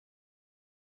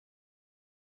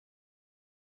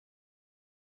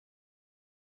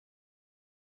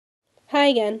Hi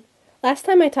again. Last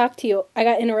time I talked to you, I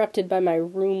got interrupted by my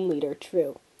room leader,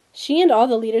 True. She and all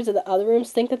the leaders of the other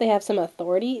rooms think that they have some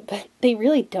authority, but they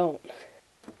really don't.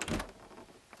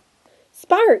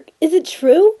 Spark, is it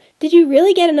true? Did you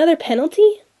really get another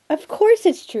penalty? Of course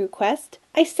it's true, Quest.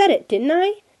 I said it, didn't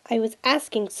I? I was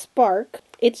asking Spark.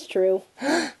 It's true.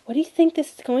 What do you think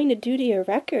this is going to do to your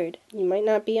record? You might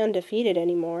not be undefeated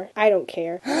anymore. I don't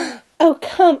care. Oh,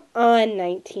 come on,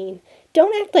 19.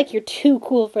 Don't act like you're too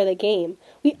cool for the game.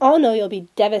 We all know you'll be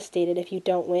devastated if you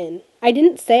don't win. I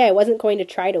didn't say I wasn't going to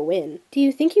try to win. Do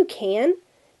you think you can?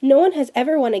 No one has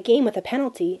ever won a game with a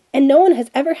penalty, and no one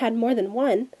has ever had more than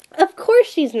one. Of course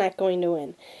she's not going to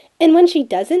win. And when she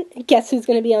doesn't, guess who's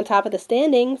going to be on top of the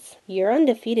standings? You're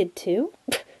undefeated too?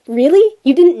 Really?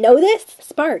 You didn't know this?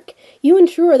 Spark, you and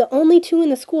True are the only two in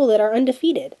the school that are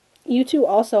undefeated. You two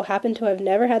also happen to have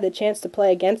never had the chance to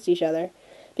play against each other,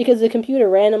 because the computer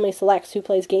randomly selects who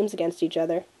plays games against each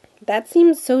other. That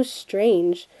seems so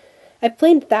strange. I've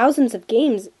played thousands of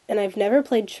games, and I've never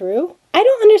played True. I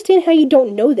don't understand how you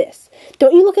don't know this.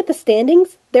 Don't you look at the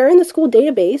standings? They're in the school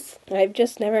database. I've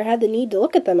just never had the need to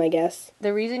look at them, I guess.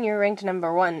 The reason you're ranked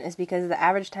number 1 is because the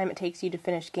average time it takes you to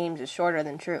finish games is shorter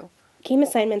than True. Game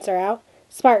assignments are out.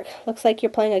 Spark, looks like you're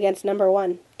playing against number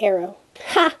 1, Arrow.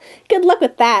 Ha! Good luck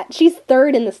with that. She's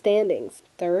third in the standings.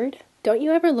 Third? Don't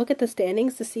you ever look at the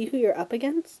standings to see who you're up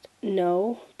against?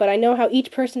 No, but I know how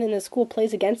each person in the school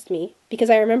plays against me, because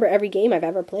I remember every game I've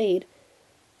ever played.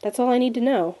 That's all I need to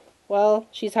know. Well,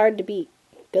 she's hard to beat.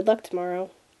 Good luck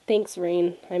tomorrow. Thanks,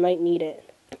 Rain. I might need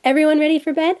it. Everyone ready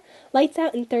for bed? Lights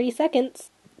out in 30 seconds.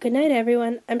 Good night,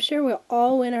 everyone. I'm sure we'll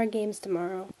all win our games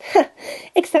tomorrow.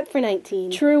 Except for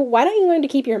 19. True, why don't you learn to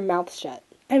keep your mouth shut?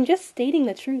 I'm just stating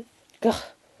the truth. Ugh.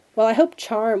 Well, I hope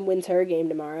Charm wins her game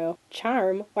tomorrow.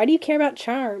 Charm? Why do you care about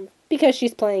Charm? Because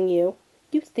she's playing you.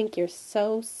 You think you're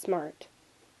so smart.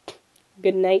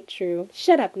 Good night, True.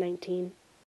 Shut up, 19.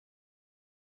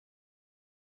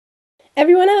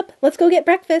 Everyone up! Let's go get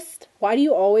breakfast! Why do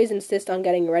you always insist on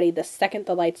getting ready the second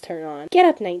the lights turn on? Get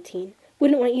up, 19.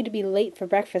 Wouldn't want you to be late for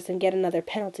breakfast and get another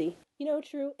penalty. You know,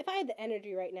 True, if I had the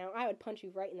energy right now, I would punch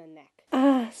you right in the neck.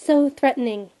 Ah, so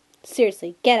threatening.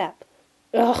 Seriously, get up.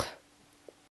 Ugh.